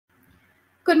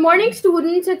Good morning,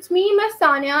 students. It's me, Miss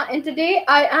SANIA, and today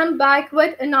I am back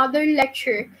with another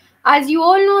lecture. As you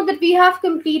all know that we have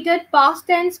completed past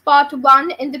tense part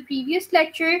 1 in the previous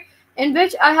lecture, in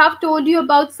which I have told you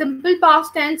about simple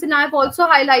past tense and I have also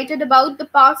highlighted about the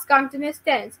past continuous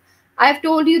tense. I have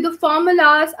told you the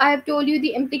formulas, I have told you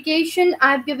the implication,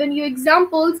 I have given you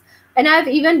examples, and I have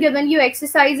even given you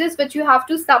exercises which you have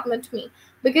to submit me.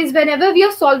 Because whenever we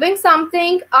are solving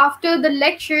something after the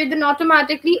lecture, then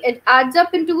automatically it adds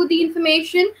up into the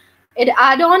information, it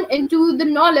add on into the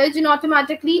knowledge, and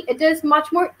automatically it is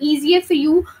much more easier for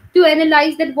you to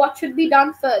analyze that what should be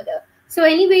done further. So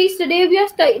anyways, today we are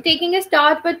taking a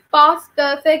start with past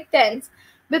perfect tense.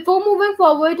 Before moving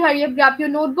forward, hurry up, grab your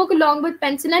notebook along with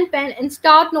pencil and pen and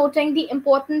start noting the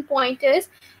important pointers.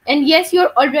 And yes,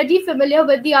 you're already familiar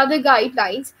with the other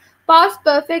guidelines. Past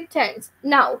perfect tense.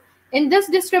 Now, in this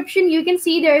description, you can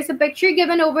see there is a picture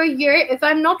given over here. If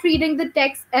I'm not reading the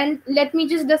text, and let me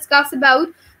just discuss about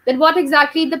that what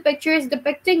exactly the picture is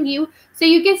depicting you. So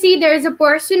you can see there is a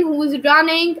person who is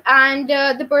running, and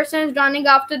the person is running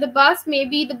after the bus.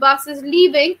 Maybe the bus is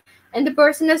leaving and the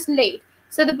person is late.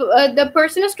 So the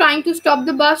person is trying to stop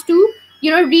the bus to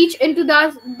reach into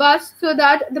the bus so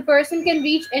that the person can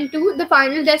reach into the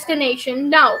final destination.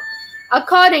 Now,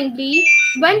 accordingly,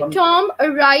 when Tom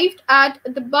arrived at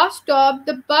the bus stop,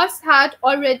 the bus had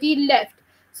already left.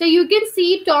 So you can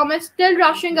see Tom is still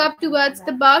rushing up towards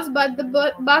the bus, but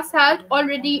the bus had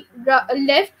already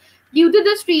left. Due to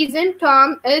this reason,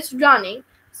 Tom is running.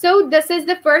 So this is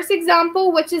the first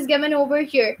example which is given over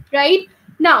here, right?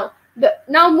 Now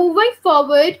moving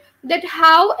forward, that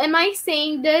how am I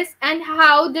saying this and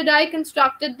how did I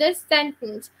constructed this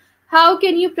sentence? How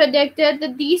can you predict it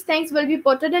that these things will be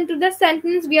put into the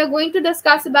sentence? We are going to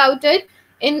discuss about it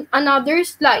in another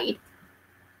slide.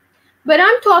 When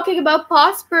I'm talking about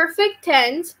past perfect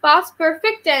tense,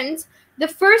 the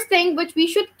first thing which we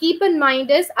should keep in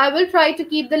mind is I will try to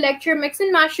keep the lecture mix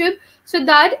and mash up so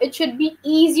that it should be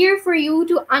easier for you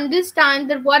to understand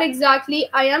that what exactly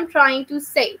I am trying to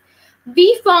say.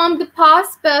 We form the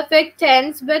past perfect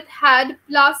tense with had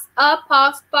plus a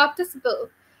past participle.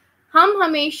 हम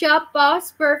हमेशा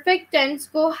past perfect tense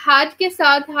को had के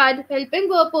साथ had helping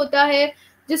verb होता है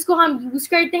जिसको हम use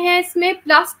करते हैं इसमें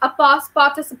plus a past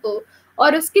participle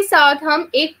और उसके साथ हम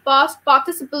एक past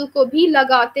participle को भी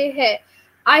लगाते हैं.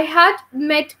 I had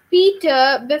met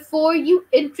Peter before you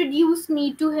introduced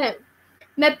me to him.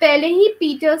 मैं पहले ही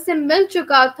पीटर से मिल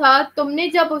चुका था. तुमने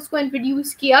जब उसको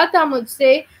इंट्रोड्यूस किया था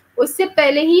मुझसे, उससे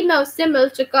पहले ही मैं उससे मिल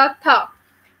चुका था.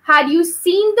 Had you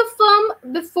seen the film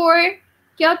before?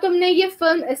 क्या तुमने ये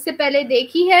फिल्म इससे पहले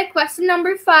देखी है? Question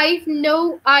number 5.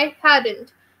 No, I hadn't.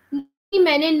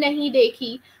 मैंने नहीं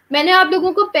देखी. मैंने आप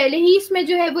लोगों को पहले ही इसमें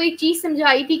जो है वो एक चीज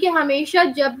समझाई थी कि हमेशा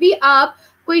जब भी आप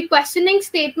कोई क्वेश्चनिंग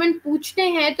स्टेटमेंट पूछते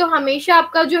हैं तो हमेशा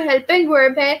आपका जो हेल्पिंग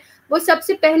वर्ब है वो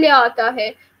सबसे पहले आता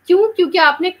है. क्यों? क्योंकि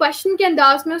आपने क्वेश्चन के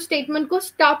अंदाज में उस स्टेटमेंट को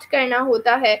स्टार्ट करना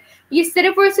होता है. ये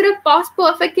सिर्फ और सिर्फ पास्ट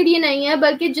परफेक्ट के लिए नहीं है,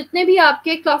 बल्कि जितने भी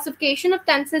आपके क्लासिफिकेशन ऑफ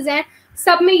टेंसेस हैं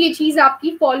सब में ये चीज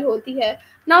आपकी फॉलो होती है.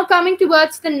 Now coming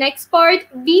towards the next part,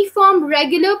 we form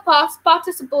regular past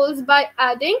participles by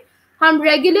adding. हम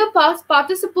regular past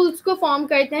participles को form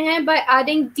करते हैं by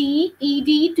adding d,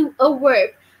 ed to a verb.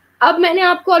 अब मैंने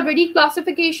आपको already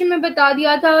classification में बता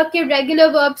दिया था कि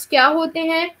regular verbs क्या होते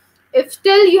हैं. If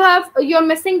still you're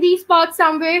missing these parts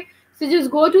somewhere, so just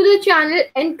go to the channel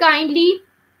and kindly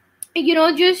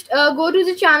just go to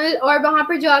the channel और वहाँ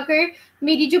पर जाकर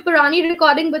मेरी जो पुरानी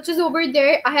recording which is over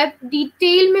there, I have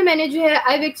detail में मैंने जो है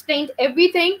I've explained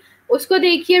everything. उसको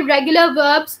देखिए. regular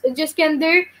verbs जिसके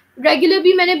अंदर regular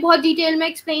भी मैंने बहुत detail में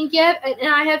explain किया है, and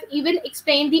I have even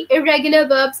explained the irregular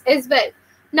verbs as well.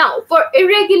 Now for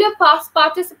irregular past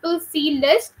participle see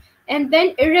list, and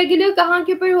then irregular कहाँ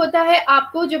के पर होता है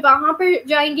आपको जब वहाँ पर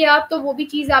जाएंगे आप तो वो भी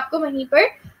चीज़ आपको वहीं पर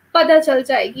पता चल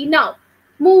जाएगी. Now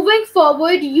moving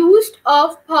forward, used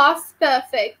of past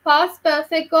perfect. Past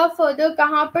perfect को further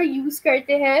कहाँ पर use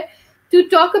करते हैं? To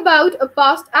talk about a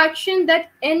past action that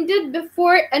ended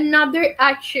before another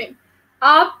action.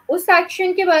 आप उस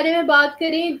action के बारे में बात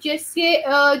करें जिससे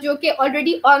जो कि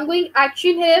already ongoing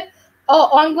action है और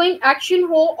ongoing action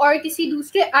हो और किसी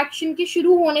दूसरे action के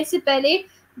शुरू होने से पहले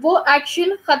वो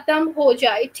action खत्म हो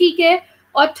जाए. ठीक है.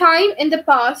 और time in the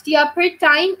past या फिर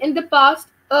time in the past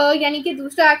यानी कि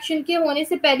दूसरा एक्शन के होने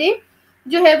से पहले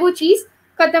जो है वो चीज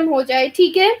खत्म हो जाए.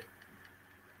 ठीक है.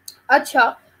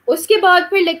 अच्छा, उसके बाद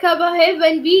फिर लिखा हुआ है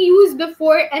when we use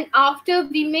before and after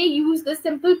we may use the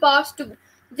simple past too.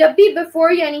 जब भी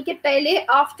before यानी कि पहले,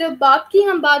 after बाद की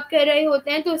हम बात कर रहे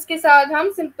होते हैं तो उसके साथ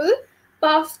हम simple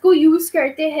past को यूज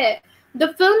करते हैं. The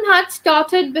film had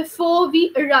started before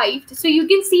we arrived. So you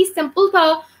can see simple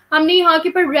था, हमने यहाँ के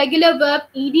ऊपर regular verb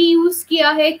ed यूज किया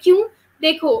है. क्यों?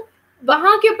 देखो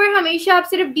वहाँ के ऊपर हमेशा आप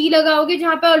सिर्फ डी लगाओगे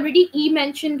जहाँ पे ऑलरेडी ई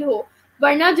मेंशन्ड हो,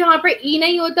 वरना जहाँ पर ई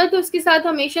नहीं होता तो उसके साथ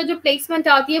हमेशा जो प्लेसमेंट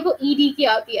आती है वो ईडी की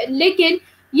आती है. लेकिन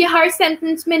ये हर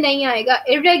सेंटेंस में नहीं आएगा.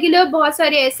 इरेगुलर बहुत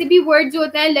सारे ऐसे भी वर्ड्स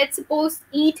होते हैं. लेट्स सपोज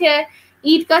ईट है,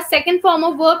 ईट का second form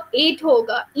of verb eight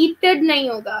होगा, ईटेड नहीं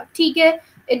होगा. ठीक है,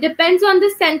 it depends on the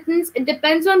sentence, it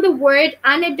depends on the word,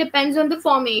 and it depends on the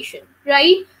formation,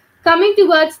 right? Coming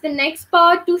towards the next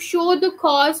part, to show the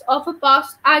cause of a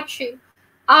past action.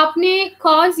 आपने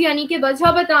cause यानी कि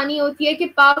वजह बतानी होती है कि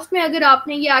past में अगर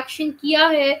आपने ये action किया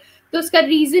है तो उसका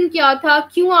reason क्या था,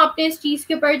 क्यों आपने इस चीज़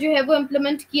के ऊपर जो है वो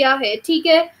implement किया है. ठीक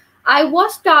है, I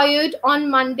was tired on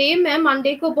Monday. मैं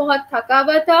Monday को बहुत थका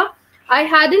हुआ था. I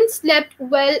hadn't slept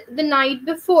well the night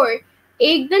before.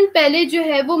 एक दिन पहले जो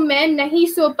है वो मैं नहीं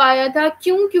सो पाया था.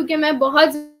 क्यों? क्योंकि मैं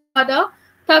बहुत ज़्यादा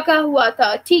थका हुआ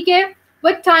था. ठीक है,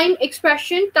 with time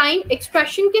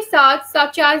expression के साथ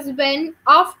such as when,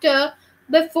 after,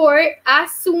 before,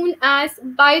 as soon as,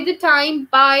 by the time,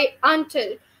 by, until,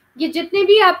 ये जितने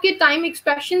भी आपके टाइम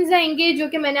एक्सप्रेशंस आएंगे जो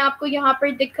कि मैंने आपको यहाँ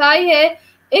पर दिखाए हैं,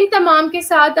 इन तमाम के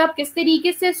साथ आप किस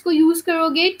तरीके से इसको यूज़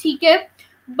करोगे. ठीक है,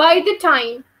 by the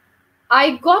time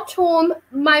I got home,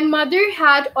 my mother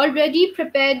had already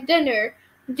prepared dinner.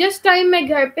 जिस टाइम मैं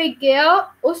घर पे गया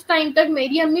उस टाइम तक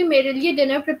मेरी अम्मी मेरे लिए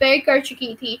डिनर प्रिपेयर कर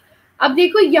चुकी थी. अब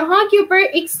देखो यहाँ के ऊपर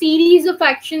एक सीरीज ऑफ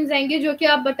एक्शंस आएंगे जो कि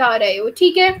आप बता रहे हो.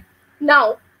 ठीक है,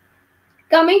 now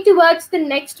coming towards the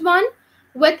next one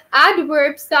with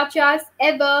adverbs such as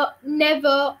ever,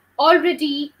 never,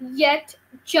 already, yet,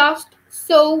 just,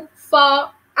 so,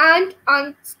 far,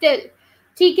 and still.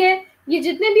 ठीक है, ये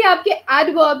जितने भी आपके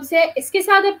एडवर्ब्स है इसके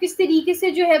साथ आप किस तरीके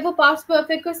से जो है वो पास्ट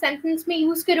परफेक्ट को सेंटेंस में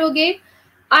यूज करोगे.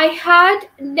 I had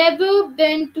never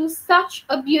been to such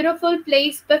a beautiful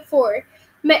place before.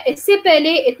 मैं इससे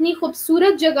पहले इतनी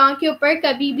खूबसूरत जगह के ऊपर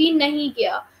कभी भी नहीं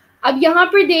गया. अब यहाँ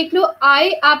पर देख लो,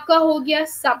 I आपका हो गया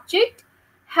सब्जेक्ट,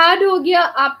 had हो गया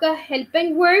आपका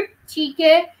हेल्पिंग वर्ब. ठीक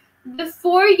है,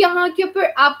 before यहाँ के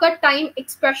ऊपर आपका टाइम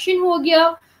एक्सप्रेशन हो गया,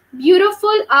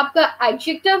 ब्यूटीफुल आपका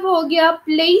एडजेक्टिव हो गया,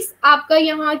 प्लेस आपका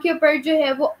यहाँ के ऊपर जो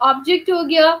है वो ऑब्जेक्ट हो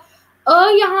गया,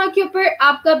 यहाँ के ऊपर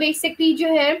आपका बेसिकली जो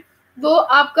है वो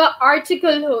आपका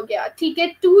आर्टिकल हो गया. ठीक है,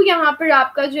 टू यहाँ पर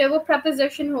आपका जो है वो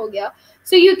प्रपोजिशन हो गया.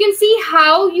 So you can see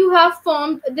how you have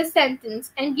formed the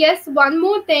sentence. And yes, one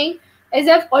more thing as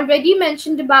I have already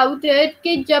mentioned about it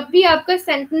कि जब भी आपका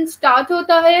सेंटेंस स्टार्ट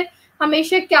होता है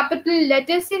हमेशा कैपिटल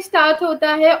लेटर से स्टार्ट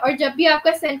होता है, और जब भी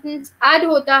आपका सेंटेंस ऐड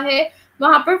होता है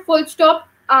वहाँ पर फुल स्टॉप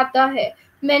आता है.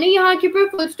 मैंने यहाँ के ऊपर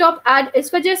फुल स्टॉप ऐड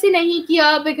इस वजह से नहीं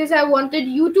किया because I wanted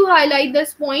you to highlight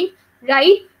this point,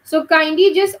 right? So kindly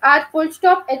just add full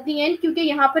stop at the end, क्योंकि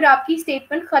यहाँ पर आपकी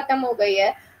स्टेटमेंट खत्म हो गई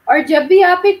है. और जब भी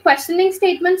आप एक क्वेश्चनिंग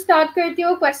स्टेटमेंट स्टार्ट करते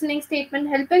हो, क्वेश्चनिंग स्टेटमेंट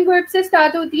हेल्पिंग वर्ब से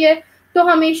स्टार्ट होती है, तो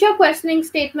हमेशा क्वेश्चनिंग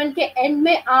स्टेटमेंट के एंड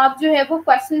में आप जो है वो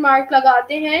क्वेश्चन मार्क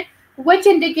लगाते हैं, which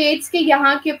indicates कि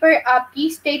यहाँ के ऊपर आपकी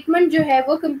स्टेटमेंट जो है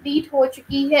वो कंप्लीट हो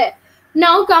चुकी है.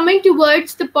 Now coming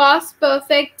towards the past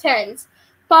perfect tense.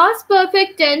 Past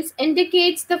perfect tense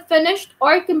indicates the finished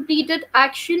or completed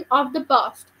action of the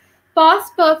past.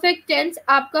 Past perfect tense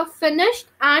आपका finished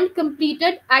and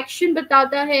completed action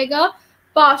बताता हैगा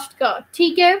past का.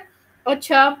 ठीक है,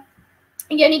 अच्छा,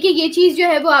 यानी कि ये चीज़ जो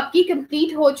है वो आपकी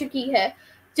कंप्लीट हो चुकी है,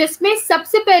 जिसमें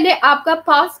सबसे पहले आपका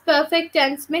पास्ट परफेक्ट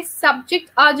टेंस में सब्जेक्ट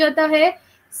आ जाता है.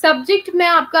 सब्जेक्ट में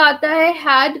आपका आता है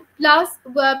हैड प्लस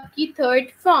वर्ब की third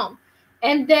form.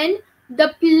 And then the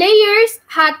players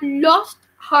had lost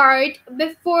heart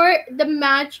before the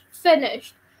match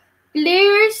finished.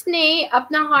 Players ने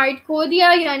अपना हार्ट खो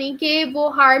दिया, यानी कि वो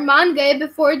हार मान गए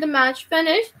before the match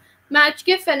finish, match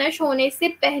के फिनिश होने से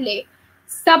पहले.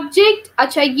 सब्जेक्ट,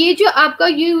 अच्छा, ये जो आपका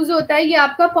यूज होता है ये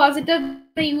आपका पॉजिटिव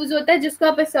में यूज होता है जिसको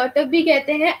आप असर्टिव भी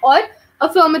कहते हैं और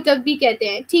अफर्मेटिव भी कहते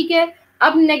हैं. ठीक है,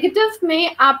 अब नेगेटिव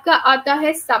में आपका आता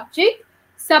है सब्जेक्ट,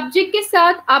 सब्जेक्ट के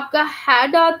साथ आपका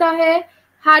हैड आता है,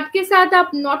 हैड के साथ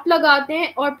आप नॉट लगाते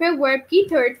हैं और फिर वर्ब की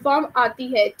थर्ड फॉर्म आती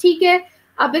है. ठीक है,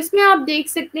 अब इसमें आप देख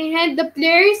सकते हैं the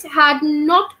players had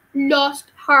not lost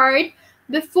heart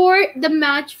before the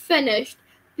match finished.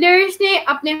 Players ने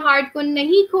अपने हार्ट को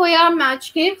नहीं खोया मैच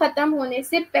के खत्म होने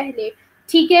से पहले.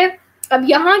 ठीक है, अब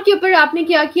यहाँ के ऊपर आपने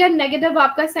क्या किया, नेगेटिव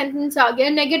आपका सेंटेंस आ गया.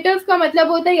 नेगेटिव का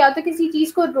मतलब होता है या तो किसी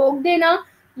चीज को रोक देना,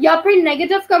 या फिर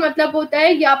नेगेटिव का मतलब होता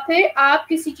है या फिर आप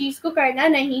किसी चीज को करना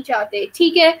नहीं चाहते.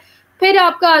 ठीक है, फिर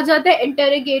आपका आ जाता है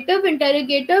इंटरोगेटिव.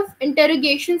 इंटरोगेटिव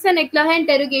इंटरोगेशन से निकला है.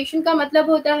 इंटरोगेशन का मतलब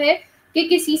होता है कि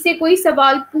किसी से कोई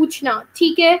सवाल पूछना.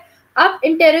 ठीक है, अब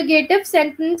इंटरोगेटिव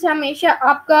सेंटेंस हमेशा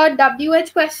आपका WH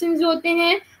क्वेश्चंस होते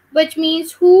हैं, which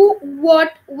means who,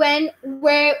 what, when,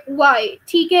 where, why.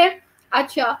 ठीक है.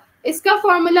 अच्छा, इसका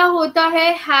फॉर्मूला होता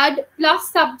है had plus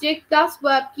subject plus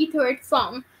verb की थर्ड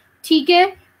फॉर्म. ठीक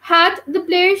है. Had the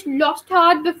players lost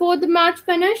heart before the match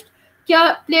finished? क्या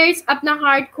प्लेयर्स अपना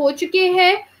हार्ट खो चुके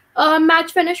हैं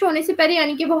मैच फिनिश होने से पहले,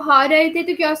 यानी कि वो हार रहे थे,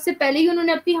 तो क्या उससे पहले ही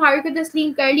उन्होंने अपनी हार को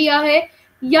तस्लीम कर लिया है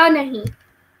या नहीं.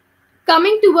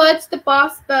 Coming towards the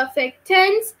past perfect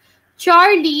tense,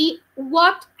 Charlie,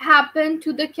 what happened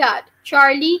to the cat?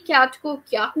 Charlie, cat को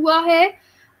क्या हुआ है?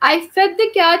 I fed the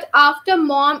cat after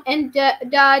mom and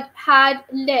dad had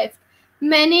left.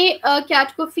 मैंने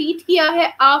cat को feed किया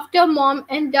है after mom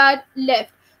and dad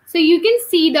left. So you can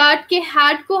see that कि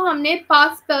had को हमने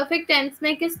past perfect tense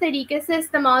में किस तरीके से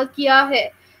इस्तेमाल किया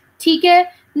है. ठीक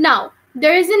है. Now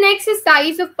there is an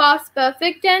exercise of past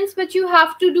perfect tense which you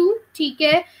have to do. ठीक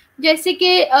है. जैसे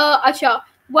कि अच्छा,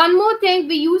 one more thing,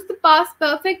 we use the past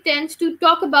perfect tense to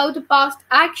talk about a past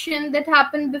action that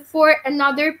happened before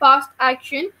another past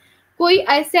action. कोई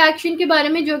ऐसे action के बारे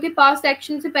में जो कि past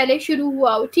action से पहले शुरू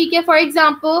हुआ हो. ठीक है. For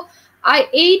example, I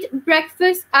ate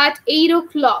breakfast at 8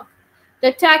 o'clock.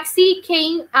 The taxi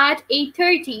came at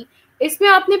 8:30. इसमें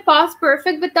आपने past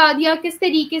perfect बता दिया किस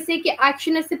तरीके से कि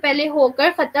एक्शन इससे पहले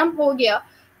होकर ख़त्म हो गया.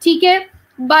 ठीक है.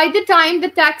 By the time the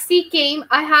taxi came,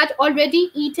 I had already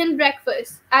eaten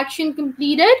breakfast. Action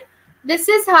completed. This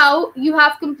is how you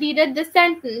have completed the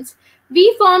sentence.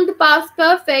 We form the past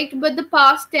perfect with the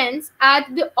past tense,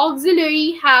 add the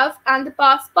auxiliary have and the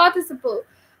past participle.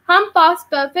 हम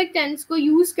past perfect tense को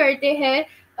use करते हैं.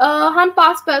 हम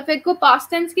past perfect को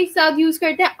past tense के साथ use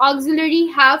करते हैं. Auxiliary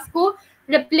have को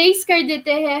replace कर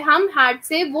देते हैं हम had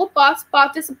से, वो past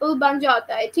participle बन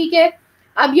जाता है. ठीक है.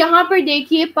 अब यहाँ पर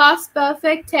देखिए past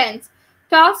perfect tense.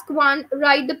 Task 1,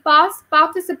 write the past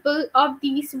participle of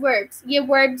these verbs. ये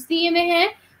verbs दिए हुए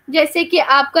हैं. जैसे कि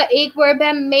आपका एक verb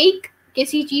है make,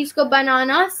 किसी चीज़ को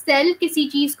बनाना, sell, किसी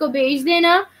चीज़ को बेच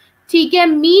देना. ठीक है.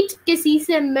 meet, किसी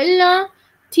से मिलना.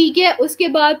 ठीक है. उसके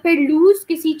बाद फिर lose,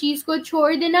 किसी चीज़ को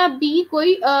छोड़ देना. be,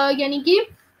 कोई यानी कि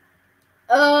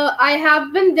I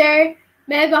have been there,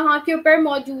 मैं वहाँ के ऊपर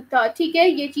मौजूद था. ठीक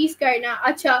है. ये चीज़ करना.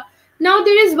 अच्छा, Now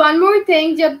there is one more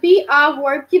thing. जब भी आप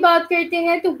वर्ब की बात करते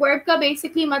हैं तो वर्ब का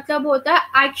बेसिकली मतलब होता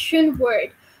है एक्शन वर्ड,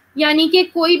 यानी कि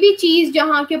कोई भी चीज़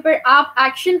जहाँ के ऊपर आप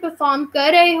एक्शन परफॉर्म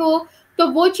कर रहे हो तो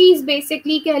वो चीज़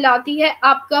बेसिकली कहलाती है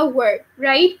आपका verb.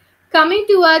 Right. Coming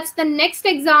towards the next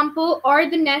example or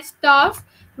the next task,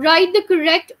 write the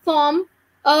correct form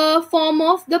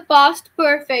of the past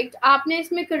perfect. आपने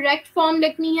इसमें correct form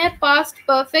लिखनी है past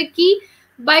perfect की.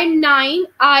 By 9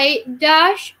 I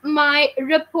dash my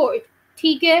report.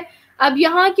 ठीक है. अब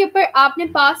यहाँ के ऊपर आपने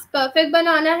past perfect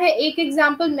बनाना है. एक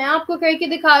एग्जाम्पल मैं आपको करके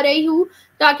दिखा रही हूँ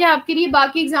ताकि आपके लिए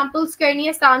बाकी एग्जाम्पल्स करनी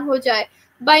आसान हो जाए.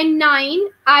 By 9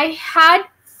 I had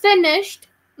finished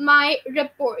my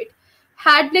report.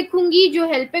 had लिखूंगी जो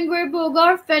हेल्पिंग वर्ब होगा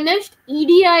और finished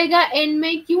ed आएगा एंड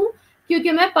में. क्यों?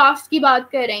 क्योंकि मैं past की बात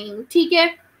कर रही हूँ. ठीक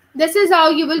है. This is how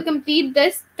you will complete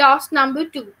this task number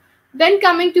 2. Then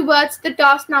coming towards the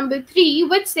task number 3,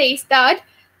 which says that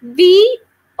we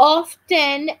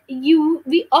often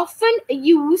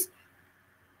use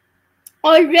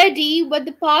already with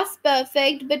the past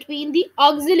perfect between the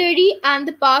auxiliary and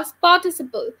the past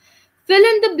participle. Fill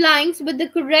in the blanks with the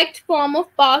correct form of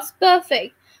past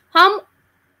perfect. हम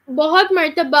बहुत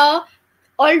मर्तबा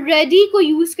already को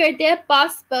use करते हैं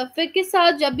past perfect के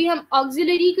साथ. जब भी हम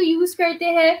auxiliary को use करते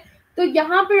हैं तो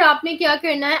यहाँ पर आपने क्या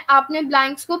करना है, आपने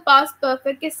ब्लैंक्स को पास्ट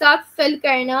परफेक्ट के साथ फिल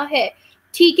करना है.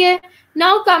 ठीक है.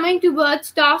 Now coming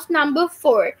towards task number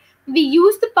 4, we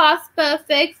use the past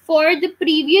perfect for the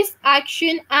previous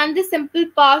action and the simple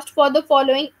past for the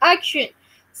following action.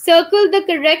 Circle the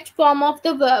correct form of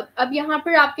the verb. अब यहाँ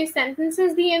पर आपके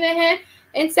sentences दिए हुए हैं.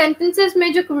 इन sentences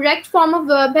में जो correct form of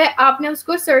verb है आपने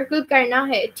उसको circle करना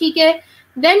है. ठीक है.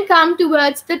 Then come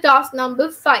towards the task number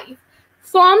 5.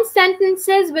 Form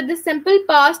sentences with the simple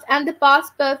past and the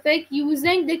past perfect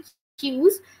using the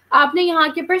cues. आपने यहाँ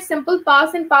के पर simple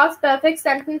past and past perfect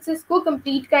sentences को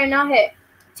complete करना है.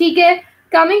 ठीक है.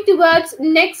 Coming towards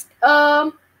next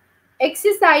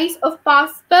exercise of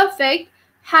past perfect,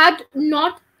 had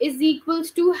not is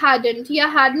equals to hadn't.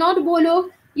 या had not बोलो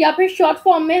या फिर short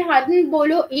form में hadn't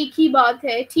बोलो, एक ही बात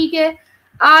है. ठीक है.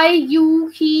 I, you,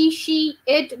 he, she,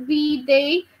 it, we,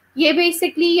 they. ये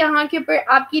बेसिकली यहाँ के ऊपर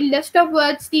आपकी लिस्ट ऑफ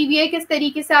वर्ड्स दी हुई है, किस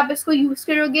तरीके से आप इसको यूज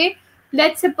करोगे.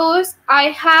 Let's suppose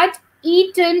I had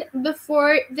eaten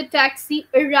before the taxi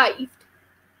arrived.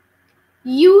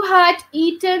 You had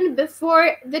eaten before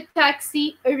the taxi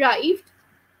arrived.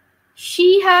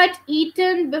 She had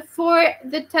eaten before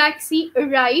the taxi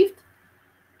arrived.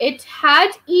 It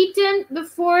had eaten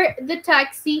before the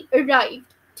taxi arrived.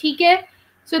 ठीक है।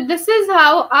 So this is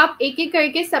how आप एक एक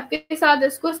करके सबके साथ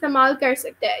इसको इस्तेमाल कर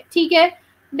सकते हैं, ठीक है।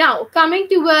 Now coming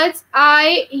two words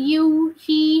I, you,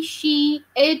 he, she,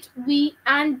 it, we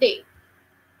and they.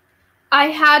 I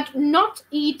had not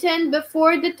eaten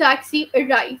before the taxi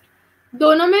arrived.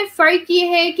 दोनों में फ़र्क ये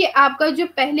है कि आपका जो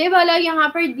पहले वाला यहाँ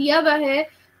पर दिया हुआ है,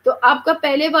 तो आपका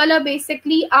पहले वाला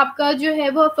बेसिकली आपका जो है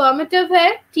वो अफर्मेटिव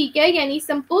है, ठीक है, यानी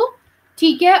सिंपल,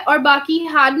 ठीक है, और बाकी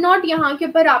had not यहाँ के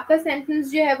ऊपर आपका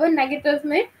सेंटेंस जो है वो नेगेटिव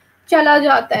में चला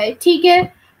जाता है, ठीक है।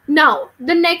 Now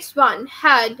the next one,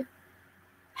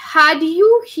 had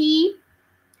you, he,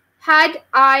 had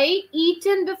I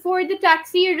eaten before the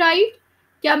taxi arrived?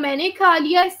 क्या मैंने खा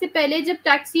लिया इससे पहले जब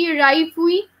टैक्सी अराइव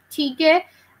हुई, ठीक है।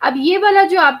 अब ये वाला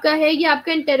जो आपका है ये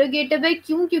आपका इंटेरोगेटिव है,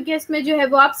 क्यों? क्योंकि इसमें जो है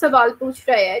वो आप सवाल पूछ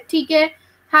रहे हैं, ठीक है।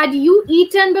 Had you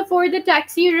eaten before the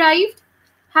taxi arrived?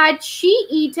 Had she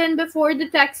eaten before the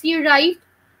taxi arrived?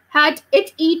 Had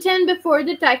it eaten before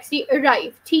the taxi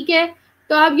arrived? ठीक है,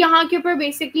 तो आप यहाँ के ऊपर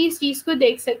बेसिकली इस चीज को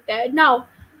देख सकते हैं। Now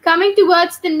coming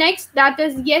towards the next, that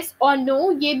is yes और नो।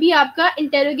 ये भी आपका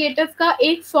इंटेरोगेटिव का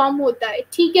एक फॉर्म होता है,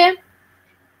 ठीक है।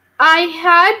 I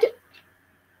had,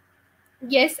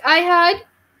 yes I had,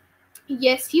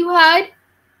 yes you had,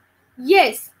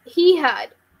 yes he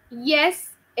had, yes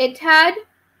it had,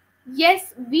 yes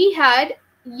we had,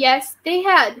 yes they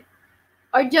had।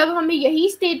 और जब हमें यही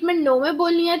स्टेटमेंट नो में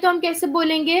बोलनी है तो हम कैसे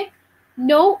बोलेंगे?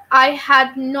 No I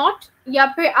had not, या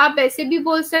फिर आप ऐसे भी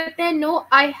बोल सकते हैं no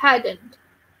I hadn't,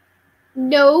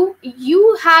 no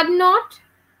you had not,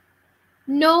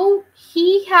 no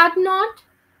he had not,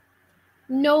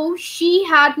 no she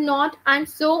had not, and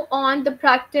so on. The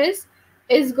practice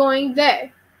is going there.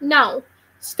 Now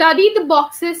study the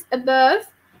boxes above,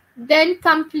 then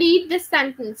complete the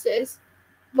sentences.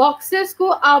 Boxes को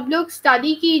आप लोग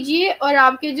study कीजिए और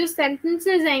आपके जो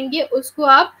sentences आएंगे उसको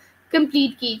आप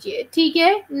complete कीजिए, ठीक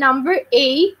है। Number A,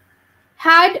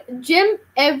 had Jim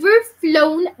ever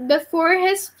flown before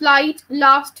his flight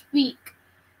last week?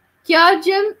 क्या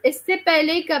जिम इससे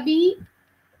पहले कभी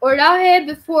उड़ा है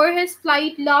before his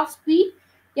flight last week,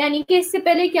 यानी कि इससे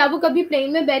पहले क्या वो कभी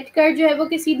प्लेन में बैठकर जो है वो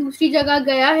किसी दूसरी जगह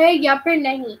गया है या फिर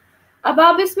नहीं। अब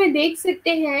आप इसमें देख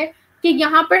सकते हैं कि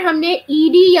यहाँ पर हमने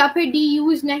ईडी या फिर डी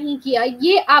यूज नहीं किया,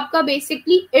 ये आपका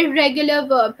बेसिकली इर्रेगुलर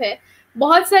वर्ब है।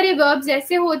 बहुत सारे वर्ब्स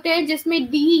ऐसे होते हैं जिसमें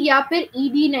डी या फिर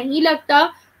ईडी नहीं लगता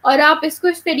और आप इसको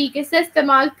इस तरीके से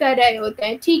इस्तेमाल कर रहे होते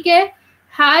हैं, ठीक है।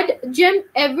 Had Jim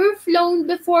ever flown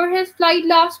before his flight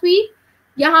last week?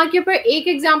 यहाँ के ऊपर एक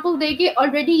एग्जाम्पल देके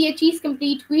ऑलरेडी ये चीज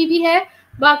कंप्लीट हुई भी है,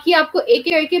 बाकी आपको एक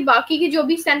एक करके बाकी के जो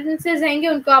भी सेंटेंसेस आएंगे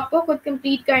उनको आपको खुद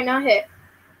कंप्लीट करना है।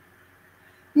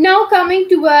 Now coming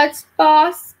towards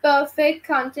past perfect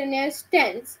continuous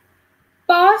tense.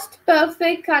 Past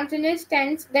perfect continuous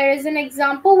tense, there is an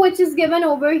example which is given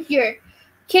over here.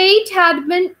 Kate had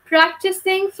been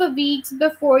practicing for weeks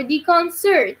before the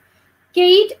concert.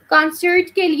 Kate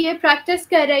concert के लिए practice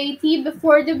कर रही थी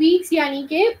before the weeks, यानी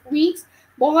कि weeks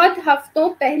बहुत हफ्तों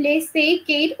पहले से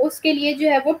केट उसके लिए जो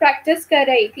है वो प्रैक्टिस कर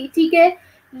रही थी, ठीक है।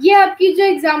 ये आपकी जो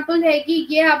एग्जांपल है कि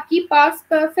ये आपकी पास्ट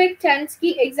परफेक्ट टेंस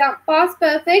की पास्ट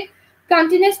परफेक्ट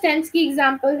कंटीन्यूअस टेंस की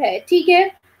एग्जांपल है, ठीक है।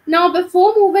 Now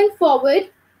before moving forward,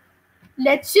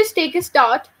 let's just take a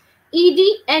start.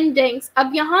 ED endings,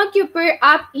 अब यहाँ के ऊपर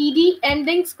आप ईडी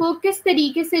एंडिंग्स को किस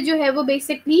तरीके से जो है वो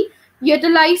बेसिकली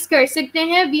यूटिलाइज कर सकते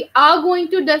हैं, we are going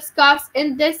to discuss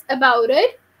in this about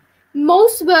it.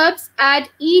 Most verbs add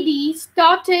ed,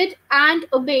 started and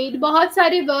obeyed। बहुत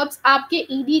सारे verbs आपके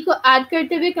ed को add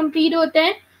करते हुए complete होते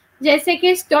हैं, जैसे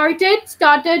कि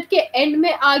started के end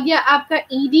में आ गया आपका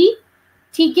ed,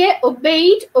 ठीक है।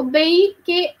 obey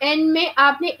के end में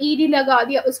आपने ed लगा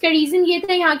दिया, उसका रीजन ये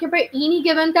था यहाँ के ऊपर e नहीं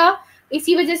गिवन था,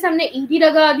 इसी वजह से हमने ed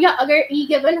लगा दिया। अगर e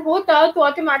गिवन होता तो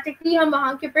ऑटोमेटिकली हम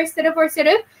वहां के ऊपर सिर्फ और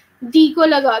सिर्फ d को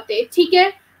लगाते, ठीक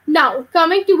है। Now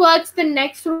coming towards the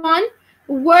next one,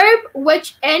 verb which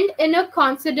end in a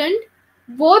consonant।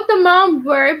 वो तमाम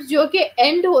verbs जो कि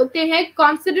end होते हैं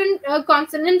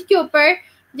consonant के ऊपर,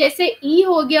 जैसे e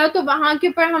हो गया तो वहां के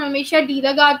ऊपर हम हमेशा d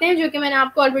लगाते हैं, जो कि मैंने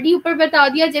आपको ऑलरेडी ऊपर बता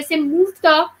दिया। जैसे move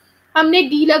था, हमने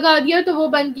d लगा दिया तो वो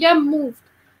बन गया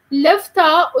moved। lift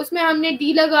था, उसमें हमने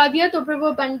d लगा दिया तो फिर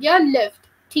वो बन गया lift,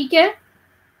 ठीक है।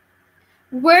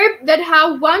 verb that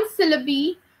have one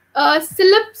syllable,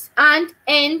 syllabes and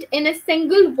end in a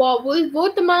single vowel, वो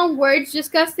तमाम words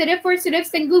जिसका सिर्फ और सिर्फ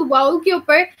single vowel के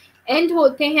ऊपर end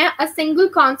होते हैं। a single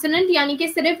consonant, यानी कि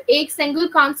सिर्फ एक single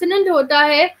consonant होता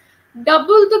है।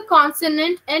 double the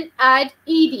consonant and add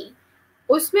ed,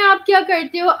 उसमें आप क्या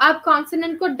करते हो, आप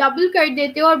consonant को double कर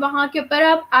देते हो और वहां के ऊपर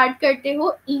आप add करते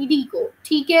हो ed को,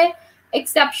 ठीक है।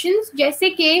 exceptions, जैसे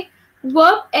कि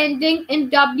वर्ब एंडिंग इन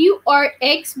W और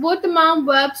X, वो तमाम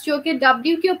वर्ब्स जो कि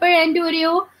W के ऊपर एंड हो रहे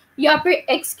हो या फिर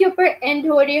X के ऊपर एंड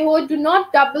हो रहे हो, do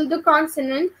not double the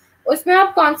consonant, उसमें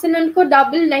आप कॉन्सोनेंट को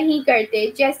डबल नहीं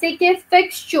करते। जैसे कि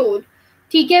फिक्स्चर्ड,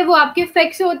 ठीक है, वो आपके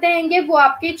फिक्स होते हैं, वो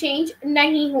आपके चेंज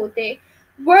नहीं होते।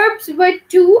 Verbs with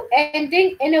two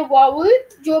ending in a vowel,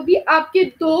 जो भी आपके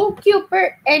दो के ऊपर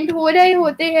एंड हो रहे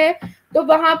होते हैं, तो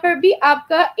वहां पर भी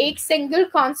आपका एक सिंगल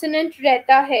कॉन्सोनेंट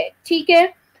रहता है, ठीक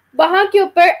है। वहां के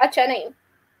ऊपर अच्छा नहीं,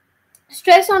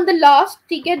 स्ट्रेस ऑन द लास्ट,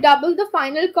 ठीक है, double the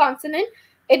final consonant.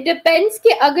 It depends कि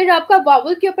अगर आपका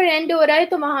वावल के ऊपर एंड हो रहा है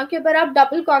तो वहां के ऊपर आप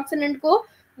डबल कॉन्सोनेंट को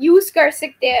यूज कर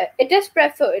सकते हैं। It is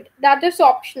preferred, that is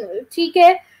optional, ठीक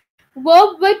है।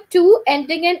 Verb with two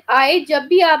ending in आई, जब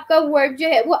भी आपका वर्ब जो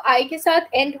है वो आई के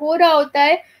साथ एंड हो रहा होता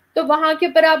है तो वहां के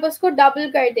ऊपर आप उसको डबल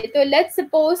कर दे। तो लेट्स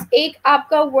सपोज एक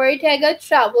आपका वर्ड हैगा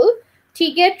ट्रैवल,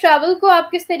 ठीक है, ट्रैवल को आप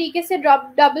किस तरीके से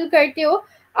डबल करते हो,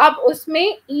 आप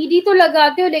उसमें ईडी तो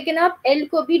लगाते हो लेकिन आप एल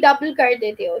को भी डबल कर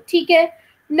देते हो, ठीक है।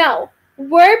 Now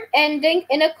verb ending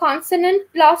in a consonant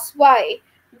plus Y,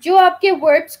 जो आपके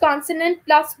वर्ब्स कॉन्सोनेंट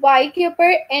प्लस वाई के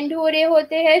ऊपर एंड हो रहे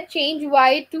होते हैं, change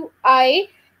Y to I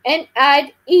and add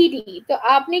ED. तो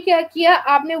आपने क्या किया,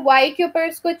 आपने वाई के ऊपर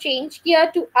उसको चेंज किया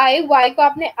टू आई, वाई को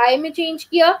आपने आई में चेंज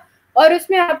किया और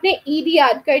उसमें आपने ईडी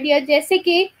ऐड कर दिया। जैसे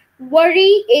कि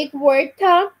वरी एक वर्ड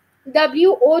था,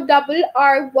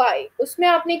 WORRY, उसमें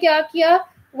आपने क्या किया,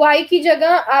 वाई की जगह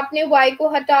आपने वाई को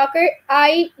हटाकर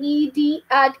IED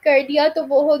ऐड कर दिया, तो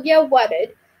वो हो गया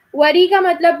वरिड। वरी का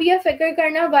मतलब भी है फिक्र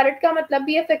करना, वरिड का मतलब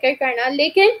भी है फिक्र करना,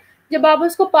 लेकिन जब आप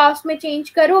उसको पास्ट में चेंज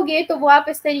करोगे तो वो आप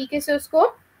इस तरीके से उसको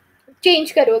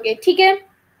चेंज करोगे, ठीक है।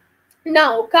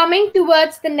 Now coming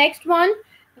towards the next one,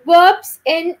 verbs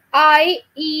in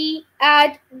IE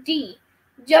eight D,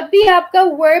 जब भी आपका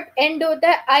वर्ब एंड होता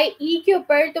है IE के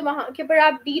ऊपर तो वहां के ऊपर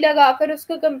आप D लगाकर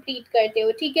उसको कंप्लीट करते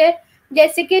हो, ठीक है।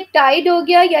 जैसे कि टाइड हो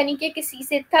गया यानी कि किसी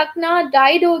से थकना,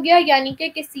 डाइड हो गया यानी कि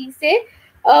किसी से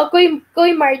कोई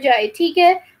कोई मर जाए, ठीक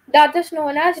है, that is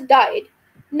known as died.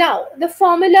 Now the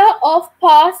formula of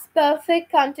past perfect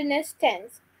continuous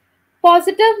tense,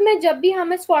 positive में जब भी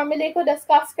हम इस फॉर्मूले को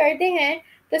डिस्कस करते हैं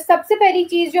तो सबसे पहली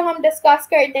चीज जो हम डिस्कस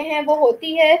करते हैं वो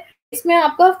होती है, इसमें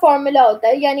आपका फॉर्मूला होता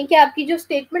है, यानी कि आपकी जो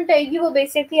स्टेटमेंट आएगी वो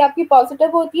बेसिकली आपकी पॉजिटिव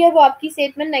होती है, वो आपकी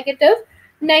स्टेटमेंट नेगेटिव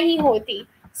नहीं होती।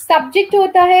 सब्जेक्ट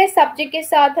होता है, सब्जेक्ट के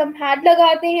साथ हम हैड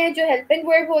लगाते हैं जो हेल्पिंग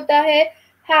वर्ब होता है,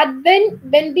 हैड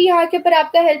बिन भी यहाँ के ऊपर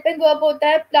आपका हेल्पिंग वर्ब होता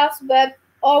है, प्लस वर्ब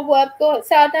और वर्ब को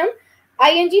साथ हम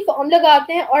आईएनजी फॉर्म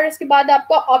लगाते हैं और उसके बाद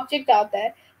आपका ऑब्जेक्ट आता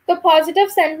है। तो पॉजिटिव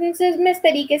सेंटेंसेस में इस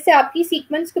तरीके से आपकी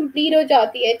सीक्वेंस कंप्लीट हो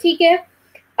जाती है, ठीक है।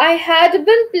 I had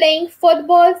been playing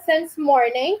football since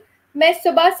morning, मैं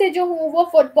सुबह से जो हूँ वो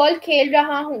फुटबॉल खेल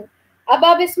रहा हूँ। अब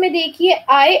आप इसमें देखिए,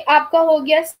 आई आपका हो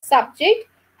गया सब्जेक्ट,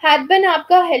 हैड बिन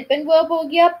आपका हेल्पिंग वर्ब हो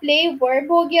गया, प्ले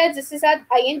वर्ब हो गया जिसके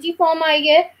साथ आईएनजी फॉर्म आई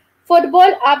है,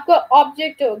 फुटबॉल आपका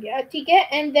ऑब्जेक्ट हो गया, ठीक है।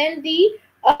 And then the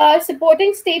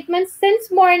supporting statement since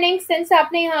morning, since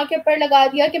आपने यहाँ के ऊपर लगा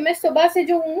दिया कि मैं सुबह से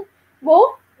जो हूँ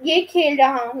वो ये खेल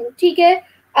रहा हूँ, ठीक है।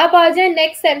 अब आ जाए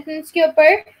नेक्स्ट सेंटेंस के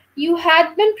ऊपर, you had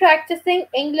been practising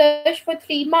English for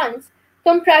 3 months,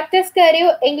 तुम प्रैक्टिस कर रहे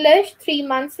हो इंग्लिश 3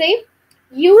 months से।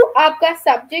 यू आपका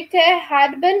सब्जेक्ट है,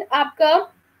 हैड बिन आपका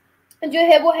जो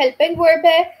है वो हेल्पिंग वर्ब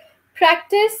है,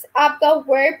 प्रैक्टिस आपका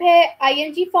वर्ब है,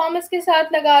 आईएनजी फॉर्म इसके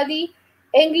साथ लगा दी,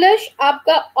 इंग्लिश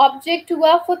आपका ऑब्जेक्ट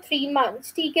हुआ फॉर 3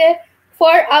 months, ठीक है।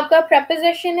 फॉर आपका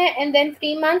प्रपोजिशन है and then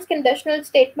 3 months conditional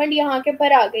statement यहाँ के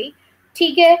पर आ गई,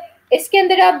 ठीक है। इसके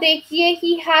अंदर आप देखिए,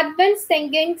 he had been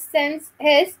singing since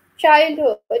his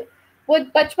childhood, वो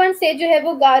बचपन से जो है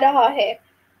वो गा रहा है।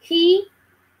 ही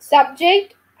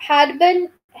subject, had been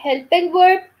helping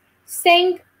verb,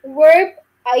 Singh verb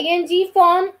ing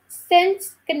form, since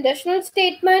conditional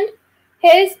statement,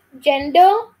 his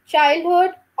gender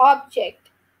childhood object।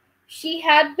 She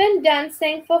had been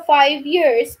dancing for 5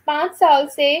 years, 5 साल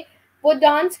से वो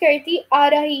डांस करती आ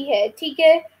रही है, ठीक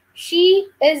है। She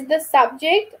is the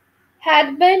subject,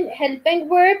 had been helping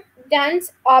verb,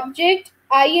 dance object,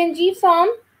 ing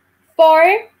form, for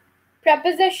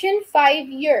preposition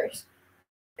 5 years।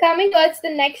 Coming towards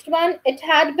the next one, it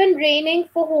had been raining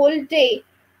for whole day,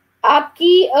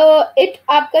 आपकी it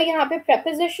आपका यहाँ पे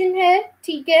preposition है,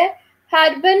 ठीक है।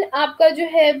 had been आपका जो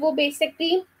है वो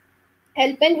बेसिकली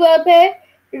हेल्पिंग वर्ब है,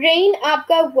 रेन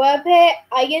आपका वर्ब है,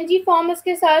 आईएनजी फॉर्म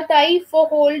उसके साथ आई, फॉर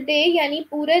होल डे यानी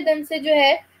पूरे दिन से जो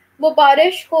है वो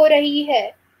बारिश हो रही है।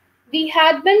 We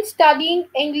had been studying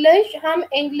English, हम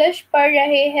इंग्लिश पढ़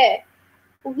रहे हैं।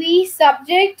 We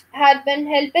subject, had been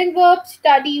helping verb,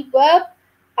 study verb,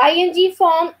 ING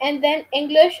form and then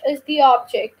English is the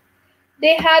object.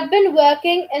 They had been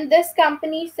working in this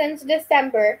company since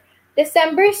December,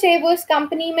 दिसंबर से वो इस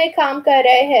company में काम कर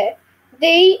रहे हैं.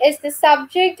 They is the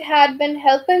subject, had been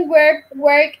helping verb,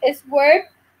 work is verb,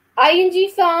 ing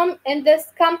form in this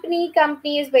company.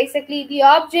 Company is basically the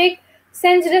object.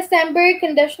 Since December,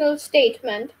 conditional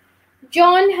statement.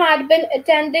 John had been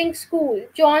attending school.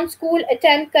 John school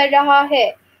attend कर रहा है.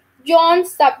 John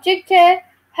subject है.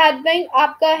 Had been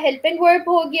आपका helping verb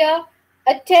हो गया.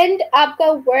 Attend आपका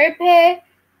verb है.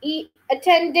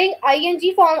 Attending ing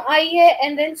form आई है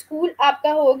and then school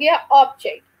आपका हो गया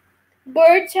object.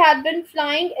 Birds had been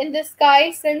flying in the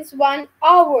sky since 1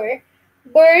 hour.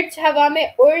 Birds हवा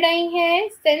में उड़ रही हैं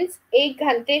since 1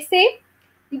 घंटे से.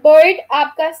 Bird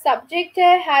आपका subject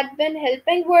है, had been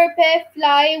helping verb है,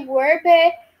 fly verb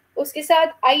है, उसके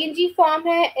साथ ing form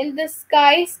है, in the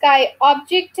sky sky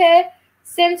object है,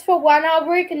 since for 1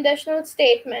 hour conditional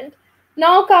statement.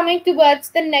 Now coming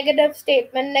towards the negative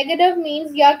statement. Negative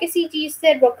means या किसी चीज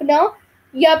से रुकना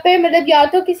या फिर मतलब या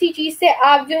तो किसी चीज से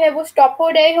आप जो है वो स्टॉप हो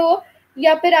रहे हो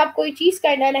या फिर आप कोई चीज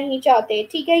करना नहीं चाहते,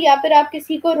 ठीक है, या फिर आप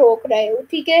किसी को रोक रहे हो,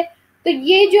 ठीक है. तो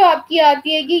ये जो आपकी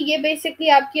आती है ये बेसिकली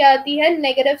आपकी आती है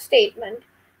negative statement.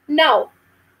 Now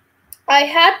I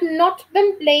have not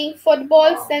been playing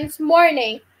football since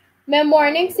morning. मैं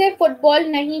मॉर्निंग से फुटबॉल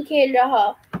नहीं खेल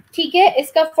रहा, ठीक है.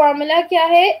 इसका फॉर्मूला क्या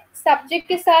है? सब्जेक्ट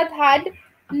के साथ हैड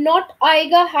नॉट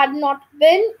आएगा, had not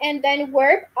been and then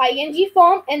verb ing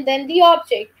form and then the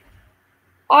object.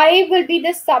 I will be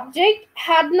the subject,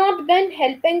 had not been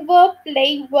helping verb,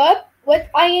 playing verb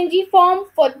with ing form,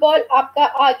 football आपका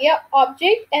आ गया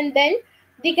object and then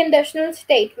the conditional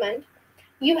statement.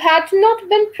 You had not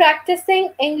been practicing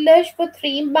English for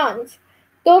 3 months.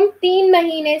 तुम 3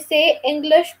 महीने से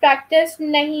English practice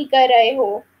नहीं कर रहे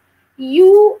हो.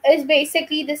 You is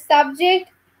basically the subject,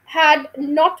 had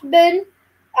not been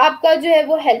आपका जो है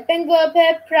वो helping verb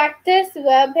है, practice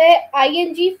verb है,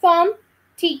 ing form,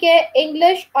 ठीक है,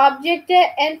 इंग्लिश ऑब्जेक्ट है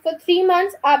एंड फॉर 3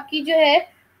 months आपकी जो है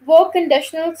वो